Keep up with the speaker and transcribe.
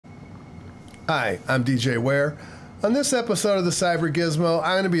Hi, I'm DJ Ware. On this episode of the CyberGizmo,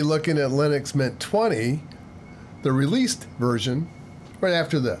 I'm going to be looking at Linux Mint 20, the released version, right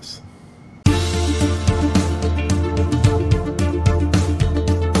after this.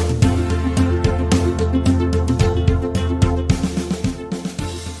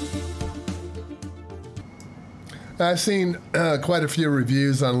 I've seen quite a few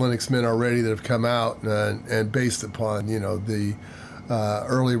reviews on Linux Mint already that have come out and based upon, the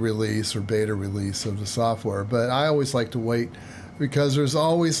early release or beta release of the software. But I always like to wait because there's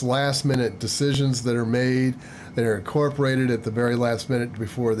always last minute decisions that are made that are incorporated at the very last minute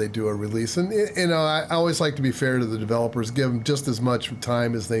before they do a release. And, I always like to be fair to the developers, give them just as much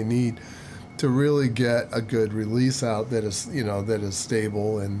time as they need to really get a good release out that is, that is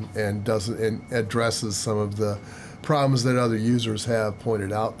stable and addresses some of the problems that other users have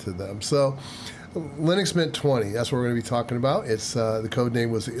pointed out to them. So Linux Mint 20, that's what we're going to be talking about. It's the code name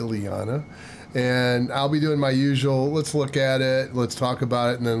was Ileana, and I'll be doing my usual, let's look at it, let's talk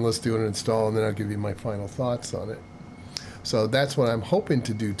about it, and then let's do an install, and then I'll give you my final thoughts on it. So that's what I'm hoping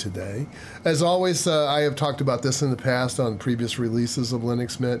to do today. As always, I have talked about this in the past on previous releases of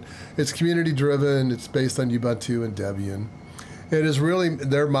Linux Mint. It's community driven, it's based on Ubuntu and Debian. It is really,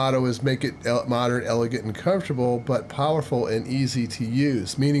 their motto is make it modern, elegant, and comfortable, but powerful and easy to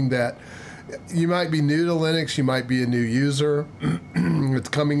use, meaning that you might be new to Linux, you might be a new user, it's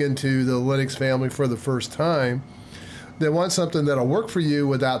coming into the Linux family for the first time. They want something that'll work for you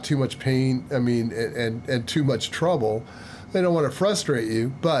without too much pain, and too much trouble. They don't want to frustrate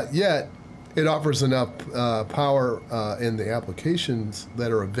you, but yet it offers enough power in the applications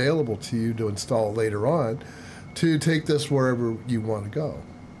that are available to you to install later on to take this wherever you want to go.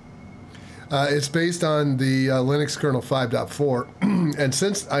 It's based on the Linux kernel 5.4, and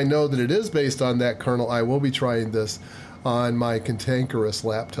since I know that it is based on that kernel, I will be trying this on my cantankerous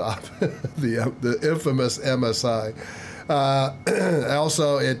laptop, the infamous MSI.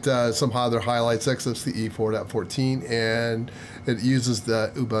 Also, some other highlights, XFCE 4.14, and it uses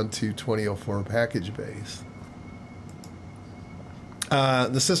the Ubuntu 2004 package base.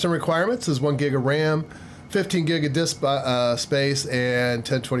 The system requirements is 1 gig of RAM, 15 gig of disk space, and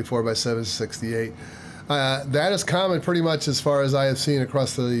 1024 by 768. That is common pretty much as far as I have seen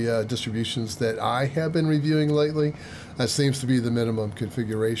across the distributions that I have been reviewing lately. That seems to be the minimum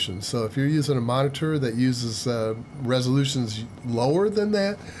configuration. So if you're using a monitor that uses resolutions lower than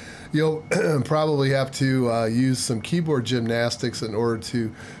that, you'll probably have to use some keyboard gymnastics in order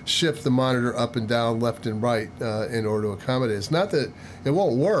to shift the monitor up and down, left and right in order to accommodate. It's not that it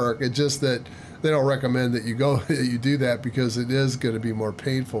won't work, it's just that they don't recommend that you do that because it is going to be more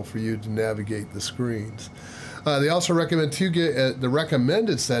painful for you to navigate the screens. They also recommend 2 gig. The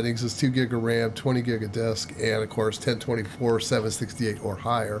recommended settings is 2 gig of RAM, 20 gig of disk, and of course 1024, 768 or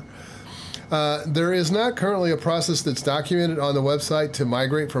higher. There is not currently a process that's documented on the website to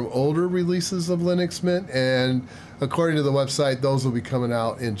migrate from older releases of Linux Mint, and according to the website, those will be coming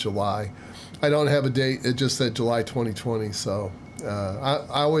out in July. I don't have a date. It just said July 2020, so I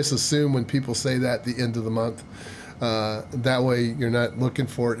always assume when people say that at the end of the month, that way you're not looking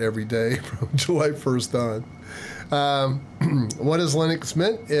for it every day from July 1st on. What is Linux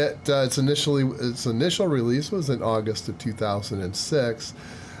Mint? Its initial release was in August of 2006.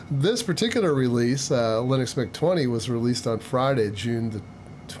 This particular release, Linux Mint 20, was released on Friday, June the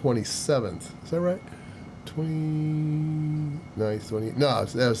 27th. Is that right? 29th, 20? No,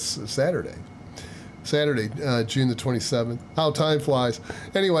 that was Saturday. Saturday, June the 27th. How time flies.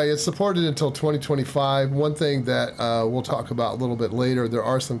 Anyway, it's supported until 2025. One thing that we'll talk about a little bit later, there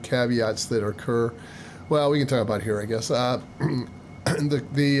are some caveats that occur. Well, we can talk about here, I guess. The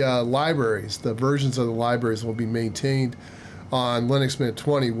libraries, the versions of the libraries will be maintained on Linux Mint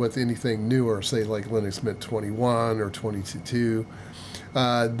 20 with anything newer, say like Linux Mint 21 or 22.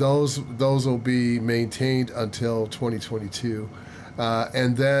 Those will be maintained until 2022.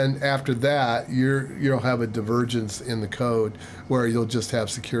 And then after that, you'll have a divergence in the code where you'll just have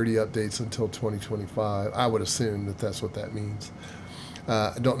security updates until 2025. I would assume that that's what that means.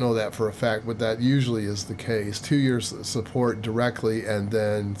 I don't know that for a fact, but that usually is the case. 2 years support directly and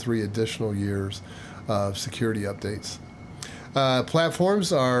then 3 additional years of security updates.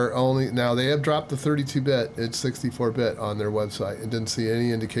 Platforms are only, now they have dropped the 32-bit, it's 64-bit on their website, and didn't see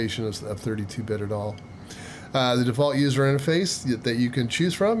any indication of 32-bit at all. The default user interface that you can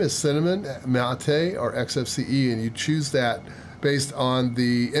choose from is Cinnamon, Mate, or XFCE, and you choose that based on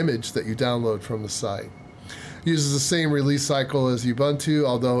the image that you download from the site. Uses the same release cycle as Ubuntu,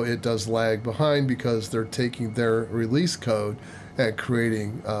 although it does lag behind because they're taking their release code and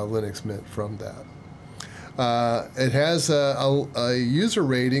creating Linux Mint from that. It has a user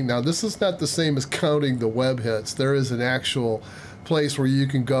rating. Now, this is not the same as counting the web hits. There is an actual place where you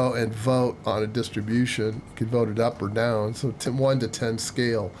can go and vote on a distribution. You can vote it up or down, so 1 to 10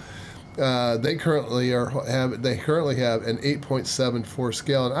 scale. They currently have an 8.74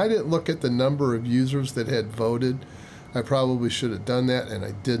 scale, and I didn't look at the number of users that had voted. I probably should have done that, and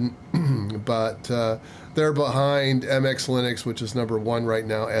I didn't. But they're behind MX Linux, which is #1 right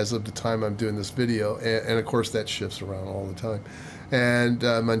now as of the time I'm doing this video, and of course that shifts around all the time. And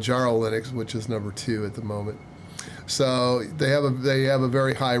Manjaro Linux, which is #2 at the moment. So they have a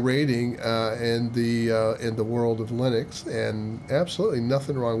very high rating in the world of Linux, and absolutely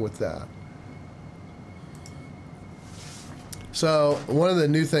nothing wrong with that. So one of the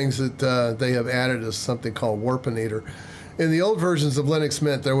new things that they have added is something called Warpinator. In the old versions of Linux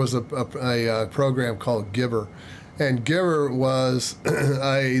Mint, there was a program called Giver, and Giver was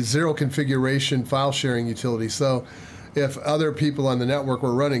a zero configuration file sharing utility. So if other people on the network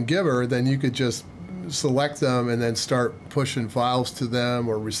were running Giver, then you could just select them and then start pushing files to them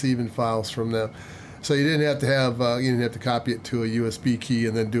or receiving files from them. So you didn't have to have copy it to a USB key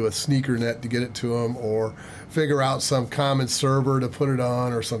and then do a sneaker net to get it to them, or figure out some common server to put it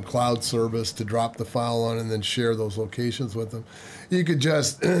on, or some cloud service to drop the file on and then share those locations with them. You could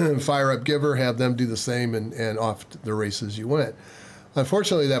just fire up Giver, have them do the same, and off the races you went.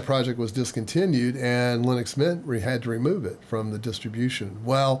 Unfortunately, that project was discontinued, and Linux Mint had to remove it from the distribution.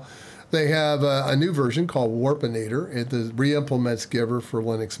 Well, they have a new version called Warpinator. It re-implements Giver for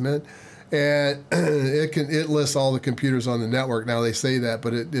Linux Mint, and it lists all the computers on the network. Now they say that,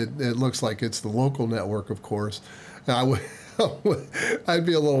 but it looks like it's the local network, of course. Now, I'd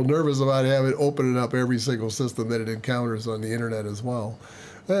be a little nervous about having it opening up every single system that it encounters on the internet as well.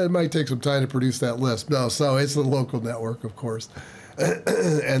 It might take some time to produce that list. No, so it's the local network, of course.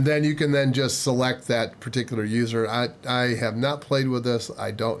 And then you can then just select that particular user. I have not played with this.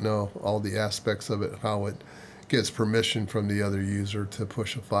 I don't know all the aspects of it, how it gets permission from the other user to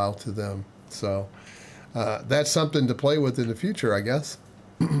push a file to them. So that's something to play with in the future, I guess.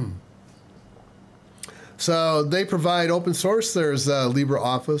 So they provide open source. There's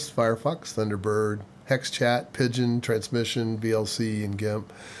LibreOffice, Firefox, Thunderbird, HexChat, Pigeon, Transmission, VLC, and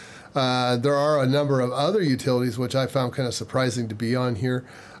GIMP. There are a number of other utilities which I found kind of surprising to be on here.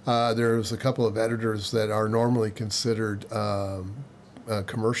 There's a couple of editors that are normally considered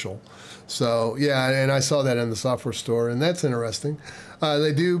commercial. So yeah, and I saw that in the software store, and that's interesting.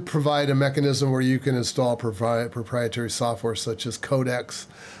 They do provide a mechanism where you can install proprietary software such as codecs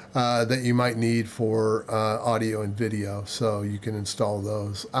that you might need for audio and video. So you can install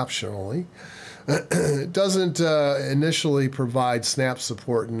those optionally. It doesn't initially provide snap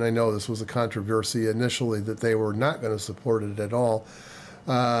support, and I know this was a controversy initially that they were not going to support it at all,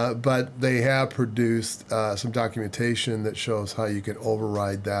 but they have produced some documentation that shows how you can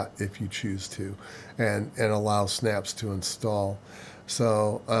override that if you choose to, and allow snaps to install.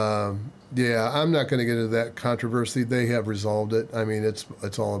 So yeah, I'm not going to get into that controversy. They have resolved it. I mean,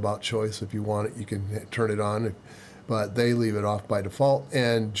 it's all about choice. If you want it, you can turn it on. But they leave it off by default.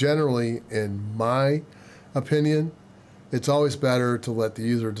 And generally, in my opinion, it's always better to let the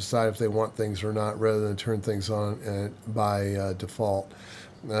user decide if they want things or not, rather than turn things on by default.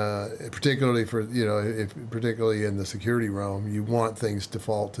 Particularly for, particularly in the security realm, you want things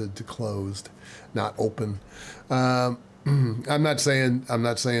defaulted to closed, not open. I'm not saying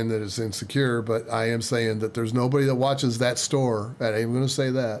that it's insecure, but I am saying that there's nobody that watches that store. I ain't going to say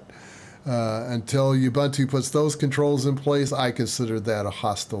that. Until Ubuntu puts those controls in place, I consider that a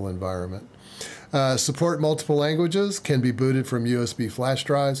hostile environment. Support multiple languages, can be booted from USB flash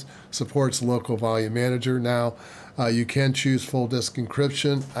drives, supports local volume manager. Now, you can choose full disk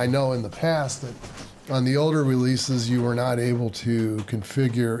encryption. I know in the past that on the older releases, you were not able to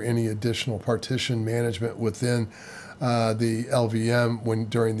configure any additional partition management within the LVM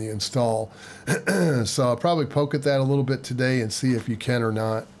during the install. So I'll probably poke at that a little bit today and see if you can or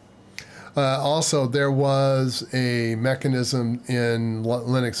not. Also, there was a mechanism in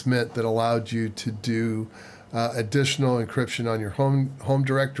Linux Mint that allowed you to do additional encryption on your home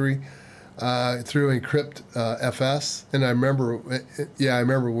directory through encrypt FS. And I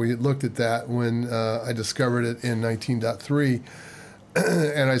remember we looked at that when I discovered it in 19.3.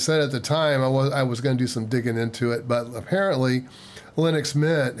 And I said at the time I was going to do some digging into it, but apparently Linux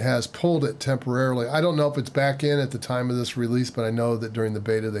Mint has pulled it temporarily. I don't know if it's back in at the time of this release, but I know that during the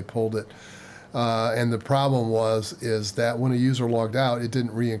beta they pulled it. And the problem is that when a user logged out, it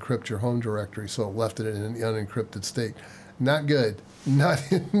didn't re-encrypt your home directory, so it left it in an unencrypted state. Not good. Not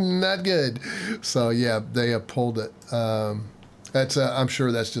good. So yeah, they have pulled it. I'm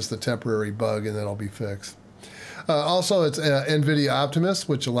sure that's just a temporary bug, and that'll be fixed. Also, it's NVIDIA Optimus,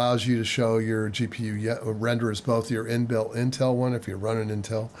 which allows you to show your GPU renders both your inbuilt Intel one if you're running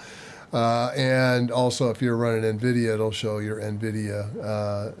Intel, and also if you're running NVIDIA, it'll show your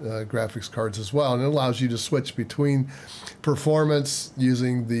NVIDIA graphics cards as well. And it allows you to switch between performance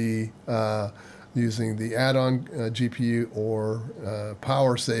using the add-on GPU or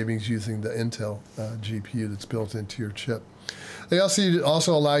power savings using the Intel GPU that's built into your chip. They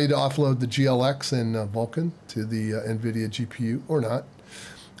also allow you to offload the GLX and Vulkan to the NVIDIA GPU or not.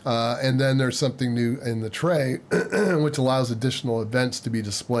 And then there's something new in the tray, which allows additional events to be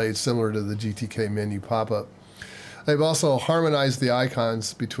displayed similar to the GTK menu pop-up. They've also harmonized the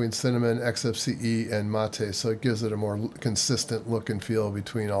icons between Cinnamon, XFCE, and Mate, so it gives it a more consistent look and feel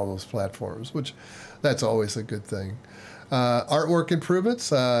between all those platforms, which that's always a good thing. Artwork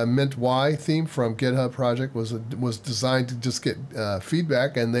improvements. Mint Y theme from GitHub project was designed to just get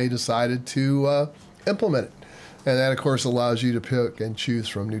feedback, and they decided to implement it. And that, of course, allows you to pick and choose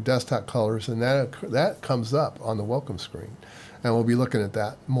from new desktop colors, and that comes up on the welcome screen. And we'll be looking at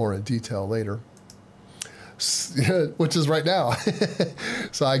that more in detail later, which is right now.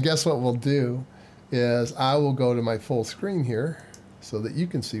 So I guess what we'll do is I will go to my full screen here so that you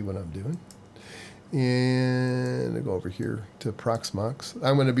can see what I'm doing. And I'll go over here to Proxmox.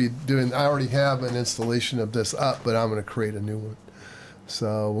 I'm going to be doing, I already have an installation of this up, but I'm going to create a new one.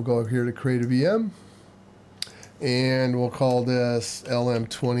 So we'll go over here to create a VM, and we'll call this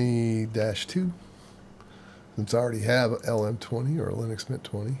LM20-2, since I already have LM20 or Linux Mint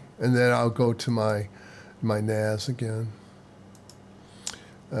 20. And then I'll go to my NAS again.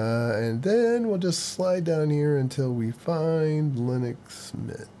 And then we'll just slide down here until we find Linux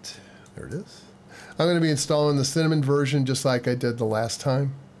Mint. There it is. I'm going to be installing the Cinnamon version just like I did the last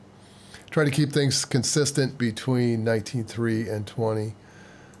time. Try to keep things consistent between 19.3 and 20.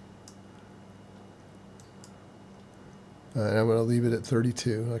 And I'm going to leave it at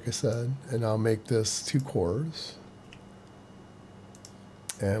 32, like I said. And I'll make this 2 cores.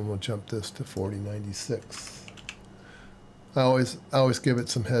 And we'll jump this to 4096. I always give it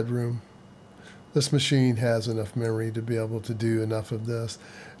some headroom. This machine has enough memory to be able to do enough of this.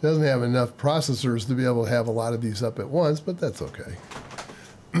 It doesn't have enough processors to be able to have a lot of these up at once, but that's okay.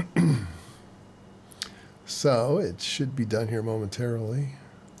 So it should be done here momentarily.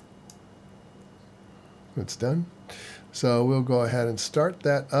 It's done. So we'll go ahead and start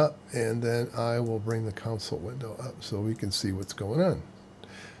that up, and then I will bring the console window up so we can see what's going on.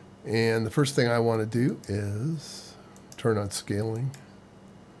 And the first thing I want to do is turn on scaling.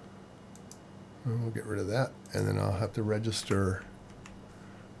 And we'll get rid of that, and then I'll have to register.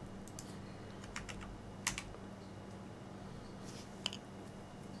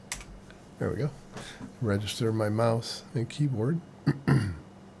 There we go. Register my mouse and keyboard.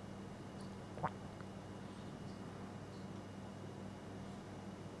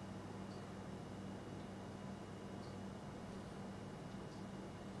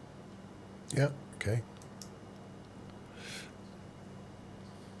 Yeah, okay.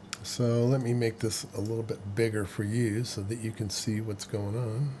 So let me make this a little bit bigger for you so that you can see what's going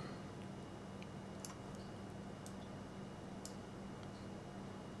on.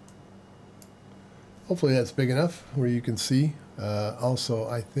 Hopefully that's big enough where you can see. Also,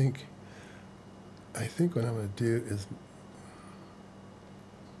 I think what I'm going to do is,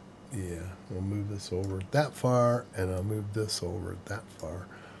 yeah, we'll move this over that far, and I'll move this over that far.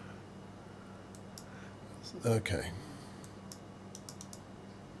 Okay.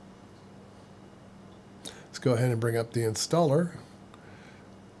 Let's go ahead and bring up the installer.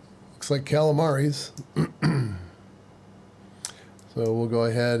 Looks like calamari's. So we'll go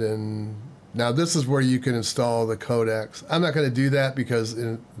ahead and, now this is where you can install the codecs. I'm not going to do that because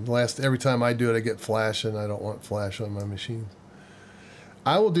every time I do it, I get flash, and I don't want flash on my machine.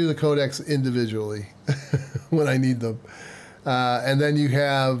 I will do the codecs individually when I need them. And then you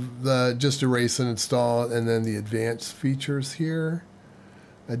have the just erase and install, and then the advanced features here.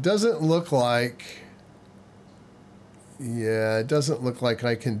 It doesn't look like, yeah, it doesn't look like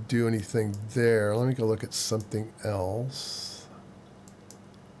I can do anything there. Let me go look at something else.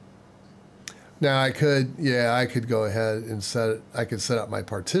 Now I could, yeah, I could go ahead and I could set up my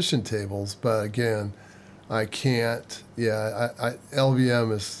partition tables, but again, I can't. Yeah,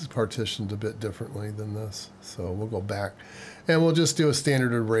 LVM is partitioned a bit differently than this. So we'll go back, and we'll just do a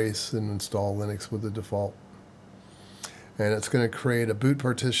standard erase and install Linux with the default. And it's going to create a boot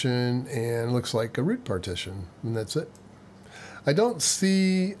partition, and it looks like a root partition, and that's it. I don't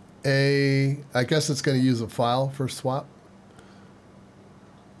see I guess it's going to use a file for swap.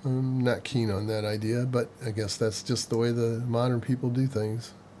 I'm not keen on that idea, but I guess that's just the way the modern people do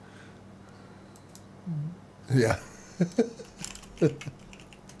things. Yeah.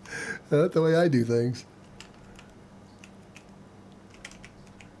 That's the way I do things.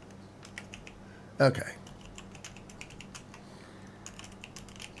 Okay.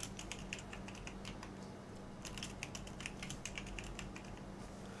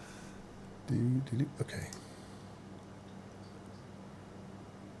 Okay.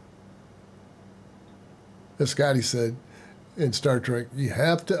 As Scotty said in Star Trek, you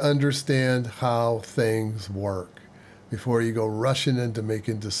have to understand how things work before you go rushing into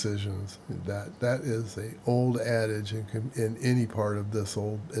making decisions. That is a old adage in any part of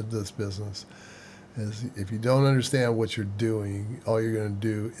this business. Is if you don't understand what you're doing, all you're going to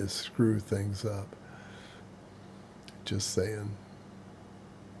do is screw things up. Just saying.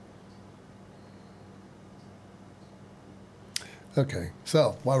 Okay,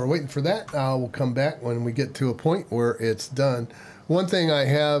 so while we're waiting for that, we'll come back when we get to a point where it's done. One thing I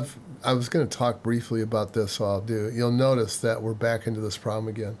was going to talk briefly about this, so I'll do it. You'll notice that we're back into this problem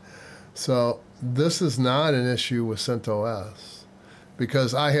again. So this is not an issue with CentOS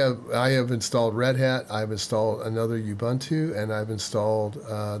because I have installed Red Hat, I've installed another Ubuntu, and I've installed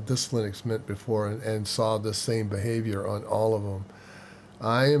this Linux Mint before and saw the same behavior on all of them.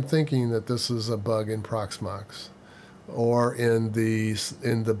 I am thinking that this is a bug in Proxmox, or in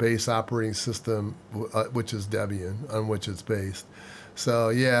the base operating system, which is Debian, on which it's based. So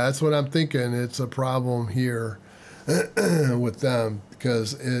yeah, that's what I'm thinking. It's a problem here with them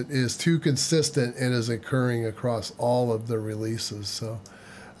because it is too consistent and is occurring across all of the releases. So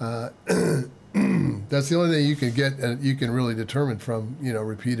that's the only thing you can get, and you can really determine from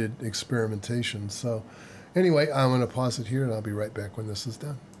repeated experimentation. So anyway, I'm going to pause it here, and I'll be right back when this is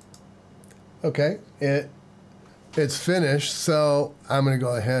done. Okay, it's finished, so I'm going to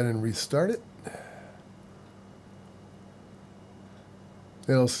go ahead and restart it.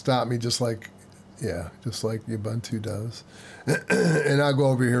 It'll stop me just like Ubuntu does. And I'll go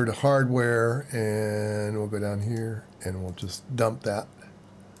over here to hardware, and we'll go down here, and we'll just dump that.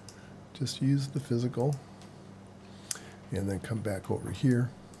 Just use the physical. And then come back over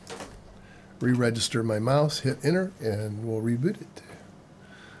here. Re-register my mouse, hit enter, and we'll reboot it.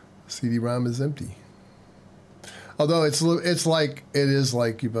 CD-ROM is empty. Although it is like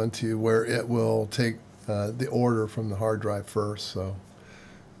Ubuntu, where it will take the order from the hard drive first, so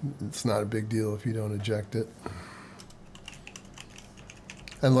it's not a big deal if you don't eject it,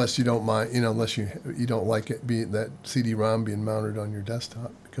 unless you don't mind, unless you don't like it that CD-ROM being mounted on your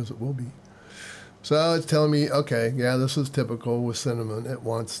desktop, because it will be. So it's telling me, okay, yeah, this is typical with Cinnamon. It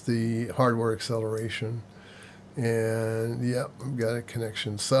wants the hardware acceleration, and yep, I've got a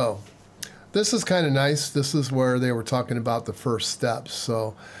connection. So this is kind of nice. This is where they were talking about the first steps.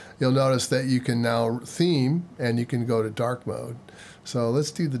 So you'll notice that you can now theme, and you can go to dark mode. So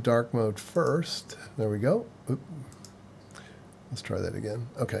let's do the dark mode first. There we go. Oop. Let's try that again.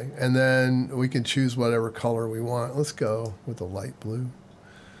 Okay, and then we can choose whatever color we want. Let's go with the light blue,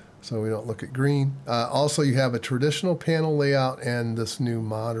 so we don't look at green. Also, you have a traditional panel layout and this new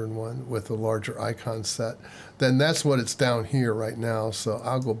modern one with a larger icon set. Then that's what it's down here right now. So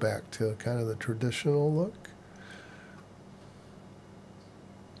I'll go back to kind of the traditional look.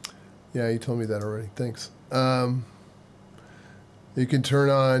 Yeah, you told me that already. Thanks. You can turn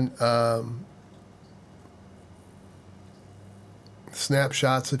on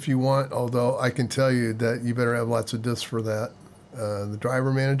snapshots if you want, although I can tell you that you better have lots of disks for that. The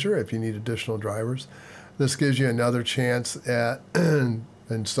driver manager, if you need additional drivers. This gives you another chance at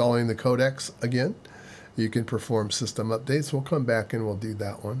installing the codecs again. You can perform system updates. We'll come back and we'll do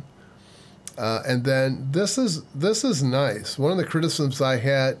that one. And then this is nice. One of the criticisms I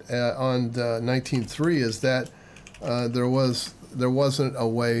had on the 19.3 is that there wasn't a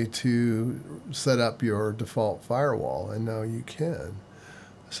way to set up your default firewall, and now you can.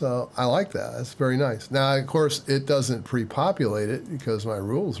 So I like that. That's very nice. Now, of course, it doesn't pre-populate it because my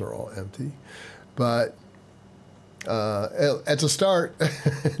rules are all empty. But it's a start.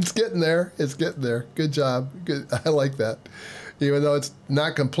 It's getting there. It's getting there. Good job. Good. I like that. Even though it's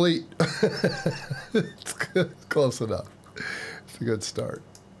not complete, it's close enough. It's a good start.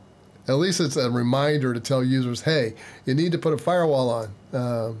 At least it's a reminder to tell users, hey, you need to put a firewall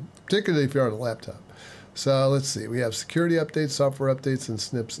on, particularly if you're on a laptop. So let's see. We have security updates, software updates, and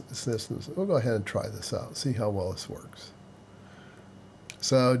snips. We'll go ahead and try this out, see how well this works.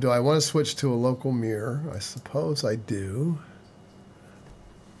 So do I want to switch to a local mirror? I suppose I do.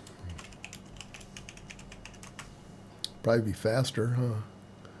 Probably be faster, huh?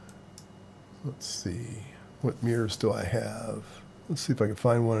 Let's see. What mirrors do I have? Let's see if I can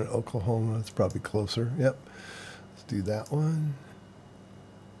find one in Oklahoma. It's probably closer. Yep. Let's do that one.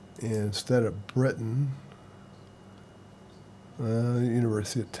 And instead of Britain,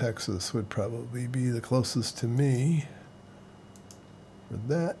 University of Texas would probably be the closest to me for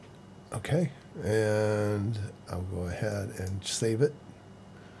that. Okay, and I'll go ahead and save it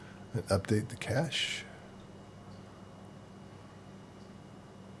and update the cache.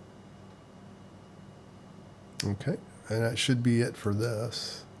 Okay, and that should be it for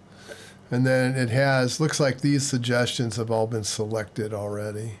this. And then it has, looks like these suggestions have all been selected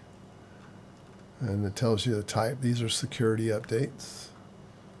already. And it tells you the type. These are security updates.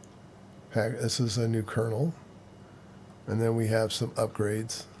 This is a new kernel. And then we have some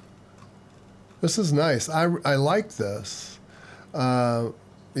upgrades. This is nice. I like this. You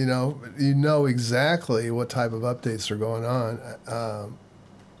know exactly what type of updates are going on.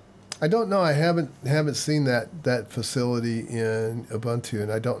 I don't know. I haven't seen that facility in Ubuntu,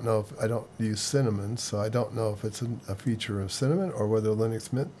 and I don't know if I don't use Cinnamon, so I don't know if it's a feature of Cinnamon or whether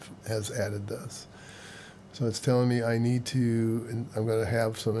Linux Mint has added this. So it's telling me I need to, and I'm going to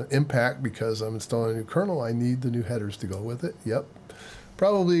have some impact because I'm installing a new kernel. I need the new headers to go with it. Yep,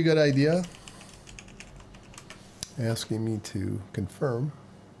 probably a good idea. Asking me to confirm.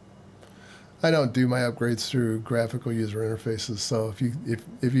 I don't do my upgrades through graphical user interfaces, so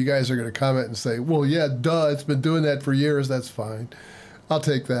if you guys are going to comment and say, well, yeah, duh, it's been doing that for years, that's fine. I'll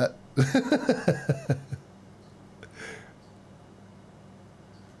take that.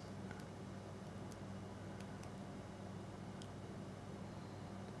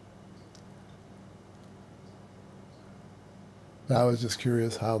 I was just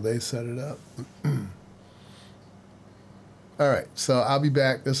curious how they set it up. All right, so I'll be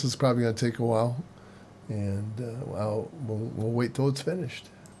back. This is probably going to take a while, and we'll wait till it's finished.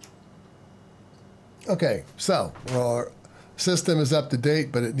 Okay, so our system is up to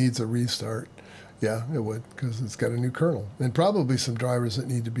date, but it needs a restart. Yeah, it would, because it's got a new kernel, and probably some drivers that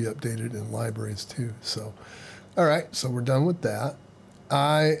need to be updated in libraries too. So, all right, so we're done with that.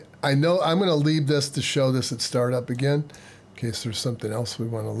 I know I'm going to leave this to show this at startup again, in case there's something else we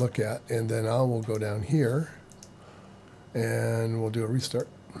want to look at, and then I will go down here. And we'll do a restart.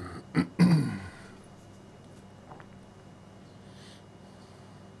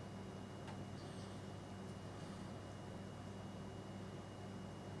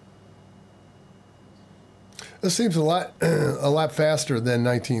 This seems a lot faster than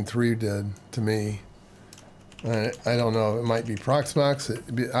 19.3 did to me. I don't know. It might be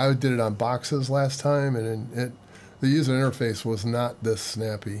Proxmox. I did it on boxes last time, and the user interface was not this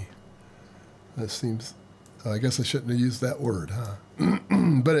snappy. It seems. I guess I shouldn't have used that word, huh?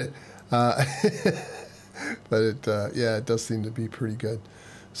 But yeah, it does seem to be pretty good.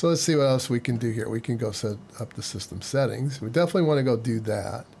 So let's see what else we can do here. We can go set up the system settings. We definitely want to go do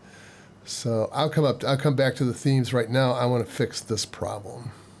that. So I'll come back to the themes right now. I want to fix this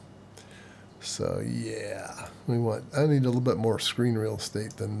problem. So yeah, I need a little bit more screen real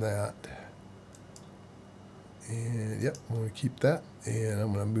estate than that. And yep, I'm going to keep that. And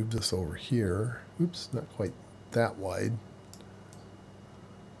I'm going to move this over here. Oops, not quite that wide.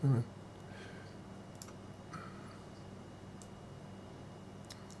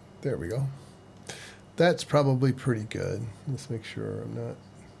 There we go. That's probably pretty good. Let's make sure I'm not.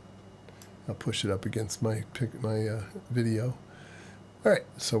 I'll push it up against my video. All right,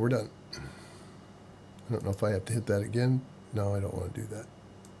 so we're done. I don't know if I have to hit that again. No, I don't want to do that.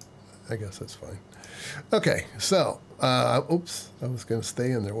 I guess that's fine. Okay, so, oops, I was going to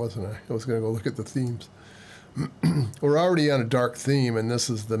stay in there, wasn't I? I was going to go look at the themes. We're already on a dark theme, and this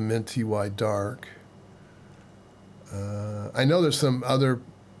is the Minty Y Dark. I know there's some other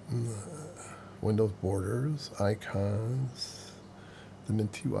Windows borders, icons, the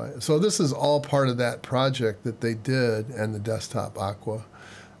Minty Y. So this is all part of that project that they did, and the desktop Aqua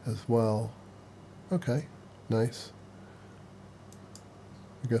as well. Okay, nice.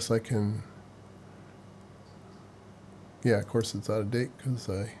 I guess I can. Yeah, of course it's out of date because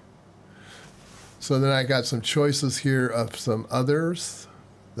So then I got some choices here of some others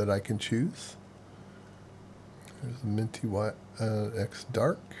that I can choose. There's Minty Y X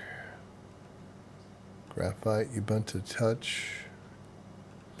Dark, Graphite, Ubuntu Touch.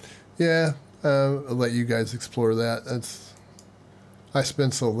 Yeah, I'll let you guys explore that. I'm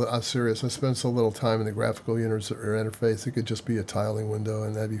serious. I spend so little time in the graphical interface. It could just be a tiling window,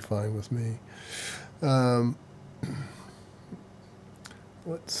 and that'd be fine with me.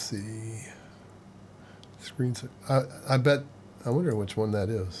 Let's see. Screens. I bet. I wonder which one that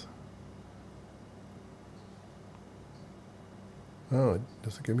is. Oh,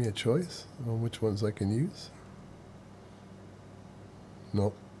 does it give me a choice on which ones I can use?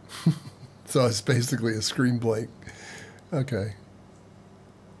 Nope. So it's basically a screen blank. Okay.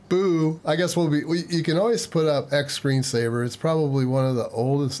 Boo. I guess you can always put up X screensaver. It's probably one of the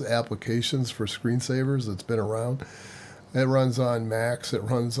oldest applications for screensavers that's been around. It runs on Macs. It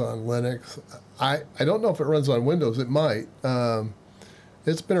runs on Linux. I don't know if it runs on Windows. It might.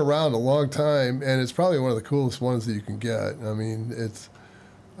 It's been around a long time, and it's probably one of the coolest ones that you can get. I mean,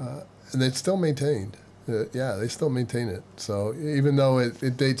 and it's still maintained. Yeah, they still maintain it. So even though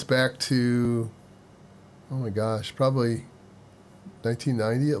it dates back to, oh my gosh, probably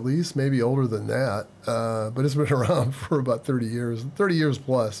 1990 at least, maybe older than that. But it's been around for about 30 years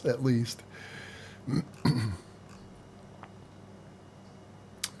plus at least.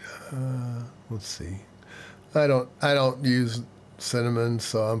 Let's see. I don't use Cinnamon,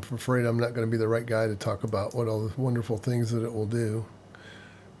 so I'm afraid I'm not going to be the right guy to talk about what all the wonderful things that it will do.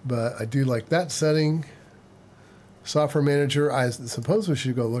 But I do like that setting. Software Manager, I suppose we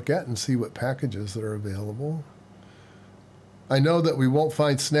should go look at and see what packages that are available. I know that we won't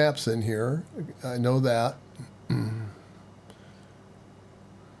find snaps in here. I know that.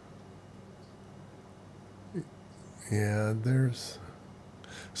 Yeah,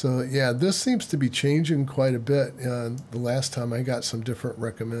 so yeah, this seems to be changing quite a bit. The last time I got some different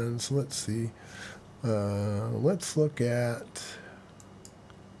recommends. Let's see. Let's look at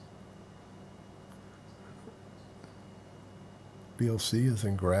VLC is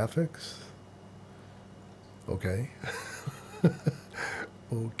in graphics. Okay.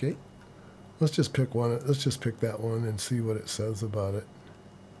 Okay. Let's just pick one. Let's just pick that one and see what it says about it.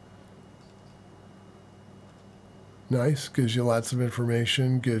 Nice. Gives you lots of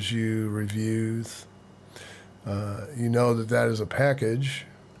information. Gives you reviews. You know that is a package.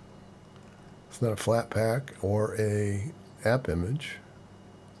 It's not a flat pack or a app image.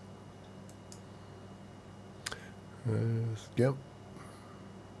 Yep.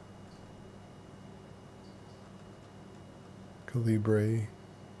 Calibre,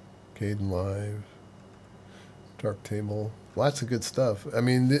 Kdenlive, Darktable, lots of good stuff. I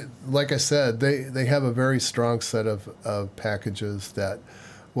mean, like I said, they have a very strong set of packages that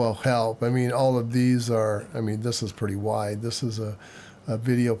will help. I mean, all of these are, I mean, this is pretty wide. This is a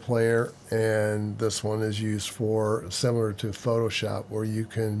video player, and this one is used for, similar to Photoshop, where you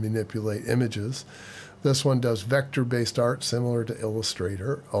can manipulate images. This one does vector-based art, similar to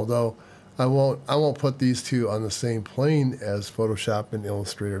Illustrator, although I won't put these two on the same plane as Photoshop and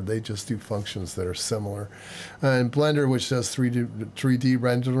Illustrator. They just do functions that are similar. And Blender, which does 3D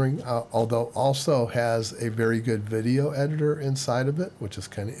rendering, although also has a very good video editor inside of it, which is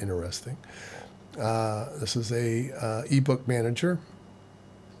kind of interesting. This is a ebook manager.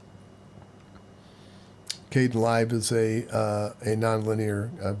 Kdenlive is a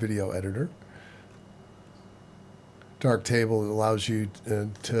nonlinear video editor. Darktable allows you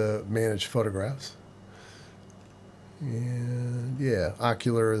to manage photographs. And yeah,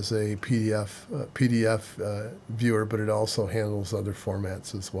 Ocular is a PDF viewer, but it also handles other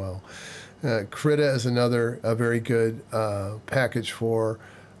formats as well. Krita is another very good package for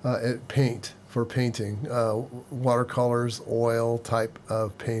painting, watercolors, oil type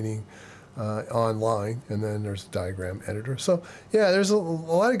of painting online, and then there's a diagram editor. So yeah, there's a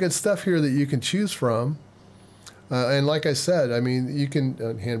lot of good stuff here that you can choose from. And like I said, I mean, you can,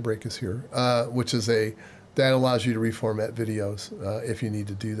 Handbrake is here, which is that allows you to reformat videos if you need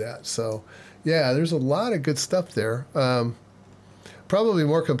to do that. So yeah, there's a lot of good stuff there. Probably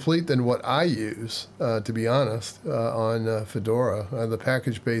more complete than what I use, to be honest, on Fedora. The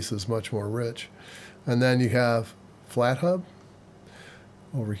package base is much more rich. And then you have FlatHub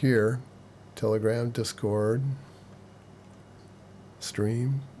over here, Telegram, Discord,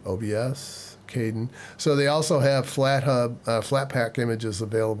 Stream, OBS, Kden. So they also have FlatHub, Flatpak images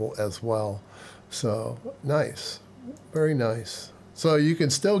available as well. So nice, very nice. So you can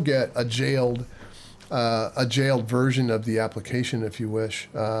still get a jailed version of the application if you wish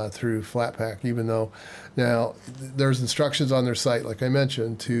through Flatpak, even though now there's instructions on their site, like I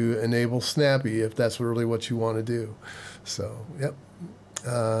mentioned, to enable Snappy if that's really what you want to do. So yep,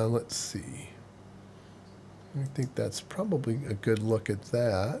 let's see. I think that's probably a good look at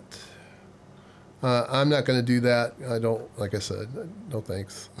that. I'm not going to do that. I don't, like I said, no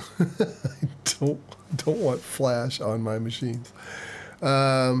thanks. I don't want Flash on my machines.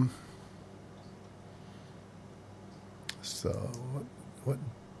 So what?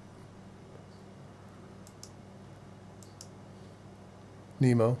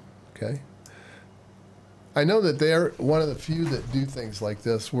 Nemo, okay. I know that they're one of the few that do things like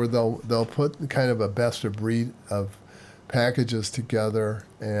this, where they'll put kind of a best of breed of packages together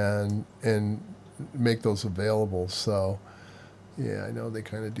and make those available. So Yeah, I know they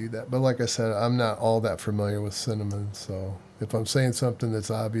kind of do that. But like I said, I'm not all that familiar with Cinnamon. So if I'm saying something that's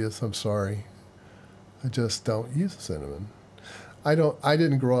obvious, I'm sorry. I just don't use Cinnamon. I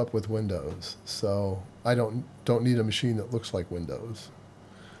didn't grow up with Windows, so I don't need a machine that looks like Windows.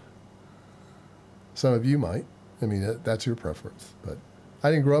 Some of you might. I mean, that's your preference, but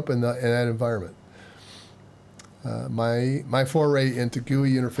I didn't grow up in that environment. My foray into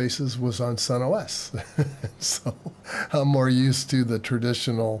GUI interfaces was on Sun OS, so I'm more used to the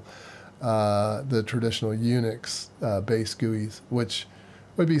traditional Unix based GUIs, which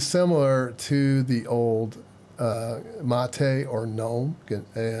would be similar to the old Mate or GNOME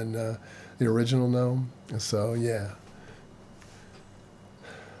and the original GNOME. So yeah,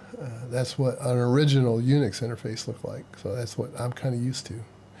 that's what an original Unix interface looked like. So that's what I'm kind of used to.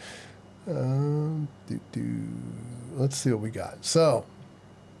 Let's see what we got. So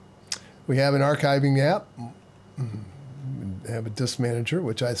we have an archiving app. We have a disk manager,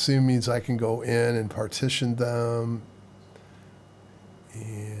 which I assume means I can go in and partition them.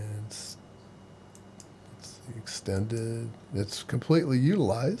 And let's see, extended. It's completely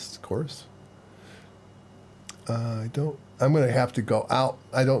utilized, of course. I'm going to have to go out.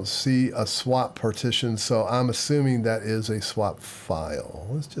 I don't see a swap partition, so I'm assuming that is a swap file.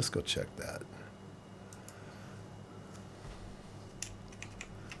 Let's just go check that.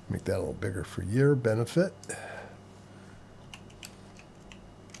 Make that a little bigger for your benefit.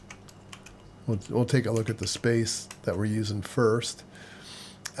 We'll take a look at the space that we're using first.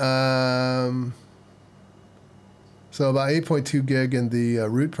 So about 8.2 gig in the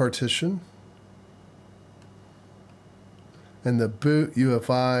root partition. And the boot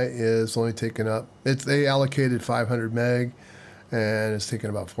UFI is only taking up, they allocated 500 meg, and it's taking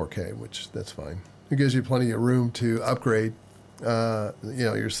about 4K, which that's fine. It gives you plenty of room to upgrade,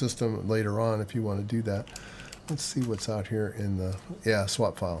 your system later on if you want to do that. Let's see what's out here in the,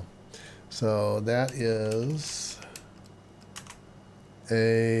 swap file. So that is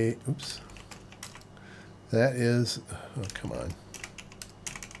oh, come on.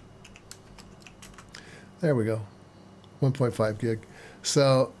 There we go. 1.5 gig.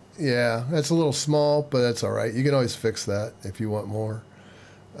 So yeah, that's a little small, but that's all right. You can always fix that if you want more.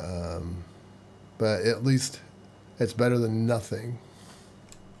 But at least it's better than nothing.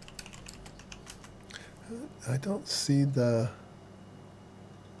 I don't see the,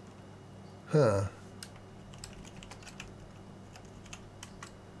 Oh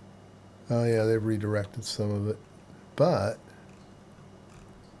yeah, they've redirected some of it, but,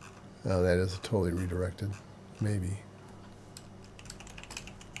 oh, that is totally redirected, maybe.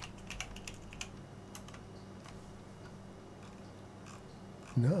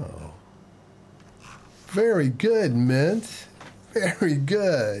 No. Very good, Mint. Very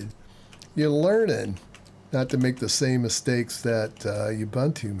good. You're learning not to make the same mistakes that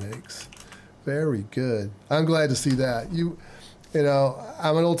Ubuntu makes. Very good. I'm glad to see that. You know,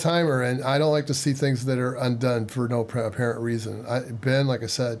 I'm an old timer, and I don't like to see things that are undone for no apparent reason. Ben, like I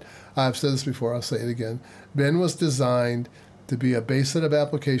said, I've said this before, I'll say it again. Ben was designed to be a base set of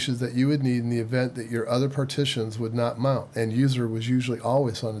applications that you would need in the event that your other partitions would not mount. And user was usually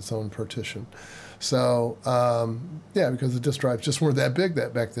always on its own partition. So, yeah, because the disk drives just weren't that big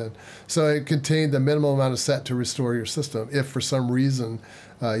back then. So it contained the minimal amount of set to restore your system. If for some reason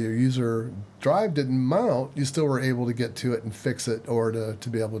your user drive didn't mount, you still were able to get to it and fix it, or to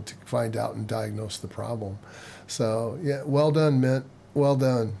be able to find out and diagnose the problem. So, yeah, well done, Mint. Well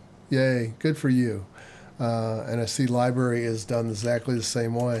done. Yay, good for you. And I see library is done exactly the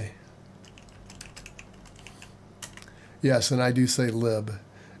same way. Yes, and I do say lib.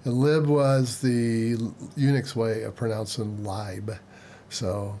 And lib was the Unix way of pronouncing lib.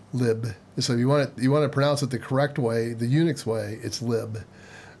 So lib. So if you want to pronounce it the correct way, the Unix way, it's lib.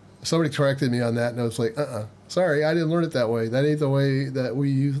 Somebody corrected me on that, and I was like, sorry, I didn't learn it that way. That ain't the way that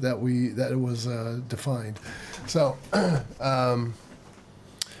we use that it was defined. So,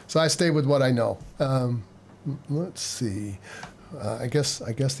 so I stay with what I know. Let's see. I guess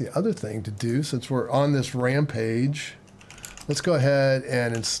the other thing to do, since we're on this rampage, let's go ahead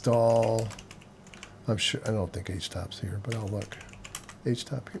and install. I'm sure I don't think HTOP's here, but I'll look.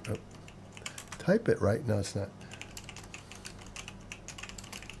 HTOP here. Oh. Type it right. No, it's not.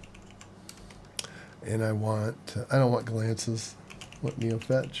 And I don't want glances. I want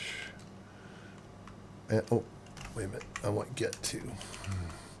NeoFetch. And, oh, wait a minute. I want get to.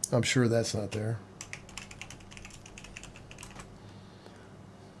 I'm sure that's not there.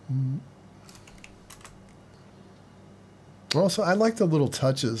 Also, I like the little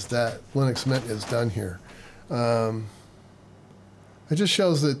touches that Linux Mint has done here. It just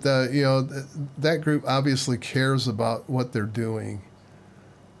shows that that group obviously cares about what they're doing.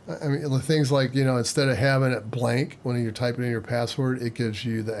 I mean, the things like, instead of having it blank when you're typing in your password, it gives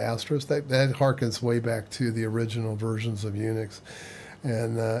you the asterisk. That harkens way back to the original versions of Unix.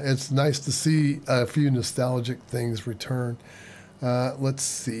 And it's nice to see a few nostalgic things return. Let's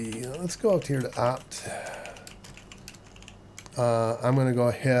see. Let's go up here to opt. I'm going to go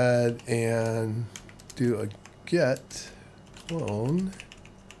ahead and do a get clone.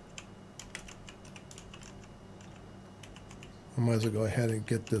 I might as well go ahead and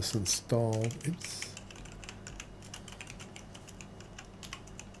get this installed. Oops.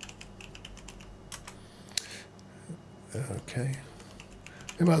 Okay.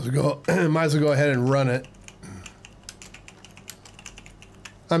 I might as well go ahead and run it.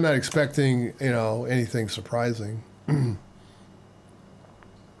 I'm not expecting, anything surprising.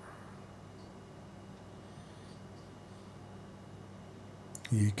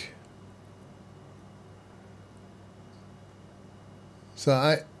 Yeek. So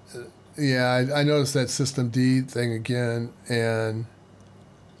I noticed that systemd thing again, and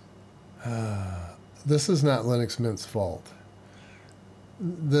this is not Linux Mint's fault.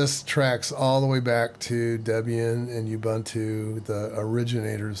 This tracks all the way back to Debian and Ubuntu, the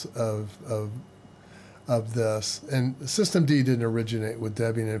originators of this. And systemd didn't originate with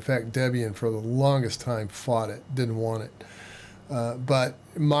Debian. In fact, Debian for the longest time fought it, didn't want it. But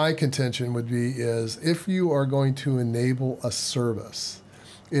my contention would be is if you are going to enable a service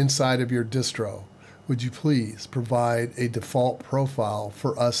inside of your distro, would you please provide a default profile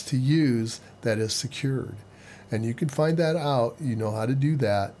for us to use that is secured? And you can find that out. You know how to do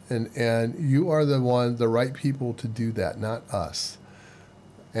that. And you are the right people to do that, not us.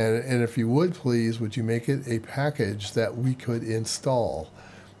 And if you would please, would you make it a package that we could install?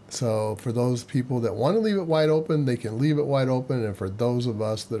 So for those people that want to leave it wide open, they can leave it wide open. And for those of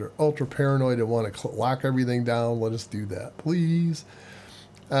us that are ultra paranoid and want to lock everything down, let us do that, please.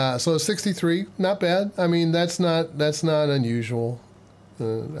 So 63, not bad. I mean, that's not unusual.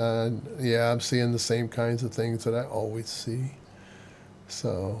 Yeah, I'm seeing the same kinds of things that I always see.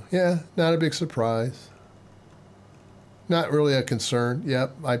 So yeah, not a big surprise. Not really a concern.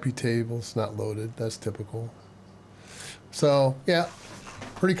 Yep, IP tables not loaded. That's typical. So yeah.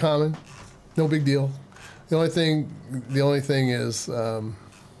 Pretty common, no big deal. The only thing is, let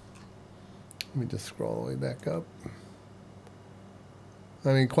me just scroll all the way back up. I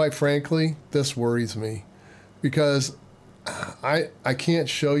mean, quite frankly, this worries me because I can't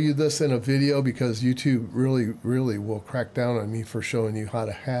show you this in a video because YouTube really will crack down on me for showing you how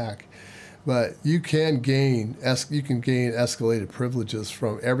to hack. But you can gain escalated privileges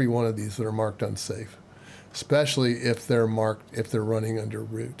from every one of these that are marked unsafe, especially if they're running under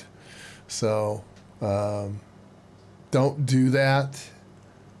root. So don't do that.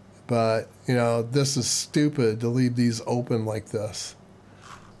 But this is stupid to leave these open like this.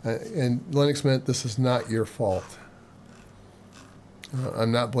 And Linux Mint, this is not your fault.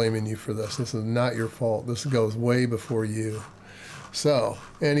 I'm not blaming you for this. This is not your fault. This goes way before you. So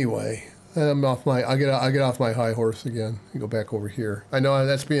anyway, I get off my high horse again and go back over here. I know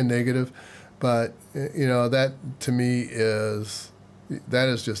that's being negative. But, that to me is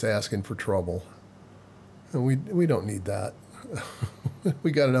just asking for trouble. And we don't need that.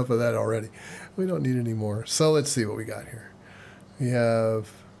 We got enough of that already. We don't need any more. So let's see what we got here. We have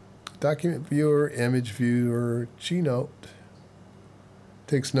document viewer, image viewer, Gnote.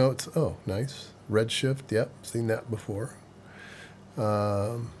 Takes notes. Oh, nice. Redshift. Yep, seen that before.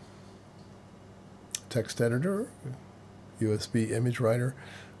 Text editor, USB image writer.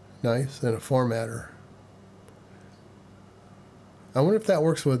 Nice, and a formatter. I wonder if that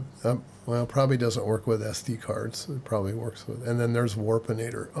works with, well, probably doesn't work with SD cards. It probably works with, and then there's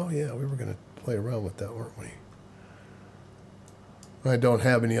Warpinator. Oh yeah, we were going to play around with that, weren't we? I don't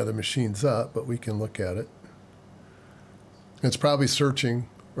have any other machines up, but we can look at it. It's probably searching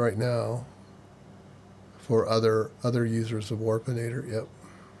right now for other users of Warpinator. Yep.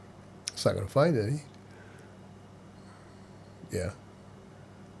 It's not going to find any. Yeah.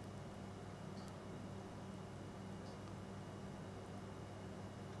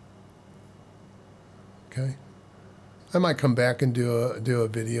 Okay. I might come back and do a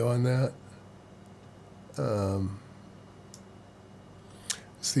video on that.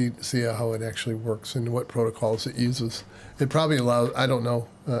 See how it actually works and what protocols it uses. It probably allows, I don't know.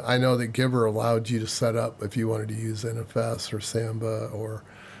 I know that Giver allowed you to set up if you wanted to use NFS or Samba or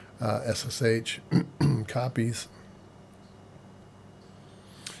SSH copies.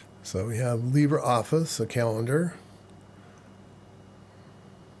 So we have LibreOffice, a calendar.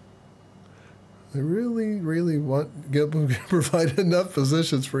 They really provide enough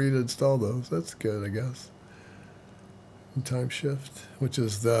positions for you to install those. That's good, I guess. And time shift, which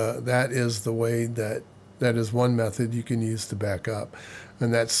is that is one method you can use to back up.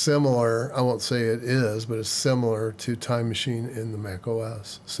 And that's similar, I won't say it is, but it's similar to Time Machine in the Mac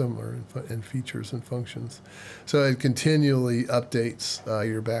OS, similar in features and functions. So it continually updates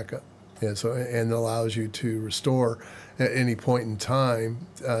your backup, and allows you to restore at any point in time.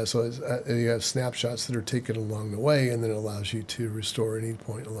 You have snapshots that are taken along the way, and then it allows you to restore at any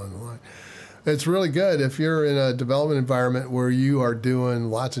point along the line. It's really good if you're in a development environment where you are doing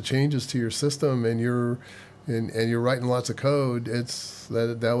lots of changes to your system and you're writing lots of code.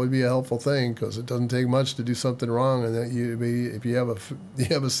 That would be a helpful thing, because it doesn't take much to do something wrong, and if you have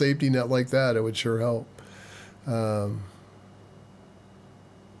a safety net like that, it would sure help. I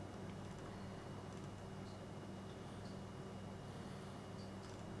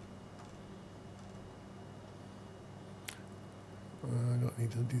don't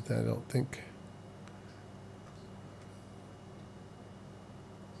need to do that, I don't think.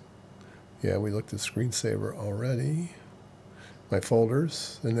 Yeah, we looked at screensaver already. My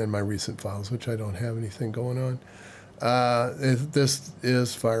folders, and then my recent files, which I don't have anything going on. This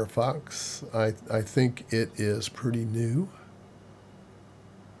is Firefox. I think it is pretty new.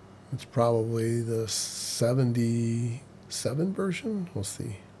 It's probably the 77 version. We'll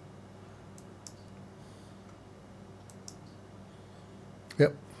see.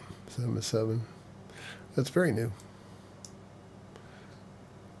 Yep, 77. That's very new.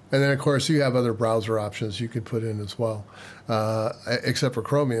 And then, of course, you have other browser options you could put in as well, except for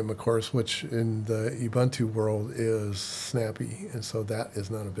Chromium, of course, which in the Ubuntu world is Snappy, and so that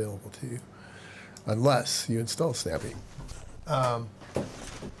is not available to you unless you install Snappy.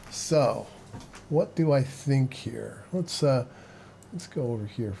 So, what do I think here? Let's go over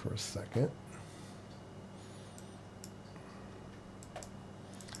here for a second.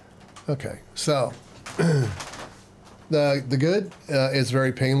 Okay, so. The good is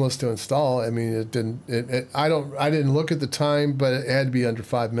very painless to install. I mean, I didn't look at the time, but it had to be under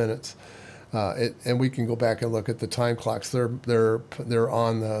 5 minutes. And we can go back and look at the time clocks. They're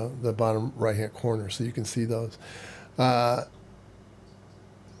on the bottom right hand corner, so you can see those.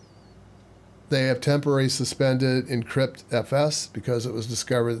 They have temporarily suspended encrypt FS because it was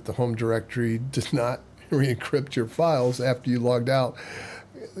discovered that the home directory did not re-encrypt your files after you logged out.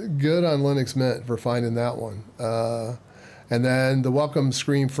 Good on Linux Mint for finding that one. And then the welcome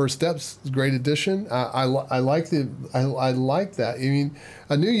screen first steps, great addition. I like that. I mean,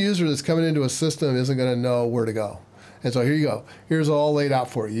 a new user that's coming into a system isn't going to know where to go. And so here you go. Here's all laid out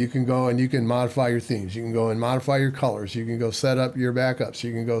for you. You can go and you can modify your themes. You can go and modify your colors. You can go set up your backups.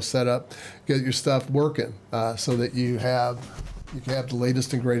 You can go get your stuff working so that you have the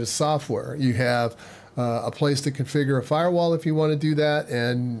latest and greatest software. You have a place to configure a firewall if you want to do that,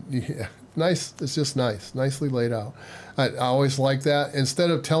 and nice. It's just nice, nicely laid out. I always like that.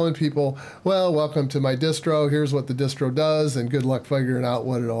 Instead of telling people, "Well, welcome to my distro. Here's what the distro does, and good luck figuring out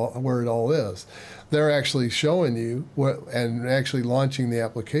where it all is," they're actually showing you and actually launching the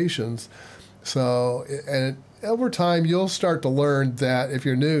applications. So, over time, you'll start to learn that if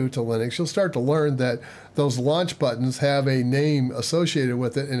you're new to Linux, you'll start to learn that those launch buttons have a name associated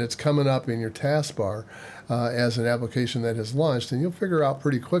with it, and it's coming up in your taskbar as an application that has launched, and you'll figure out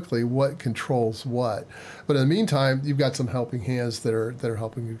pretty quickly what controls what. But in the meantime, you've got some helping hands that are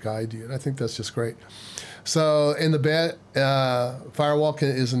helping you guide you, and I think that's just great. So in the beta, firewall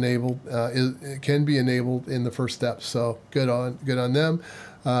can be enabled in the first step. So good on them.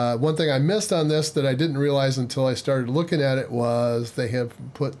 One thing I missed on this that I didn't realize until I started looking at it was they have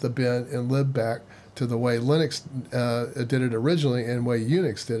put the bin and lib back to the way Linux did it originally and the way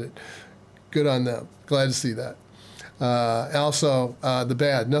Unix did it. Good on them. Glad to see that. Also, the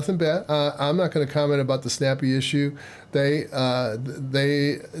bad, nothing bad. I'm not going to comment about the Snappy issue. They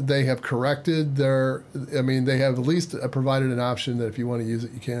have corrected their. I mean, they have at least provided an option that if you want to use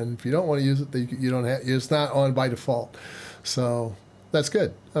it, you can. If you don't want to use it, you don't have. It's not on by default. So that's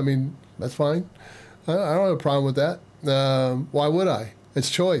good. I mean, that's fine. I don't have a problem with that. Why would I? It's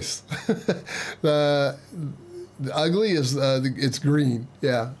choice. The ugly is it's green.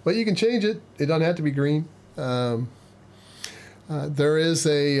 Yeah, but you can change it. It doesn't have to be green. There is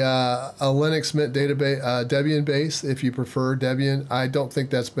a Linux Mint database, Debian base, if you prefer Debian. I don't think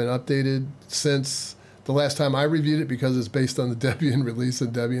that's been updated since the last time I reviewed it because it's based on the Debian release,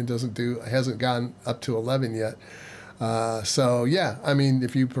 and Debian hasn't gone up to 11 yet. So yeah, I mean,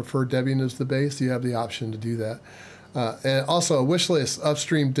 if you prefer Debian as the base, you have the option to do that. And also, a wish list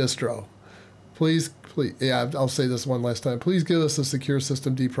upstream distro. Please please, yeah, I'll say this one last time. Please give us a secure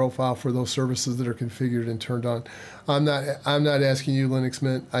system D profile for those services that are configured and turned on. I'm not asking you, Linux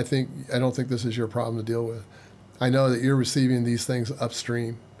Mint. I don't think this is your problem to deal with. I know that you're receiving these things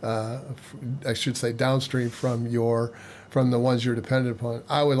upstream. I should say downstream from the ones you're dependent upon.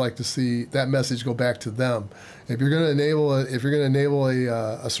 I would like to see that message go back to them. If you're going to enable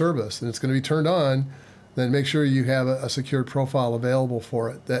a service and it's going to be turned on, then make sure you have a secured profile available for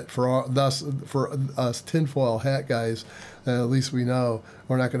it. That for us tinfoil hat guys, at least we know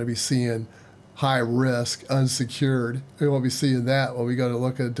we're not going to be seeing high risk unsecured. We won't be seeing that when we go to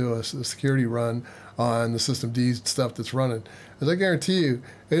look at do a security run on the system D stuff that's running. As I guarantee you,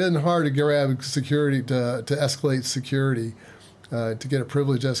 it isn't hard to grab security to escalate security. To get a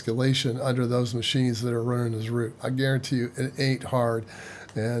privilege escalation under those machines that are running as root. I guarantee you it ain't hard.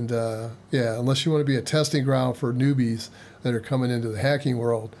 And yeah, unless you want to be a testing ground for newbies that are coming into the hacking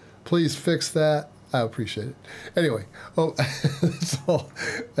world, please fix that. I appreciate it. Anyway, that's all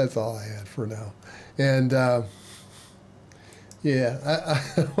I had for now. And yeah,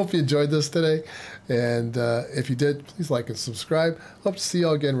 I hope you enjoyed this today. And if you did, please like and subscribe. Hope to see you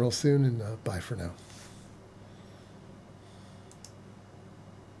all again real soon. And bye for now.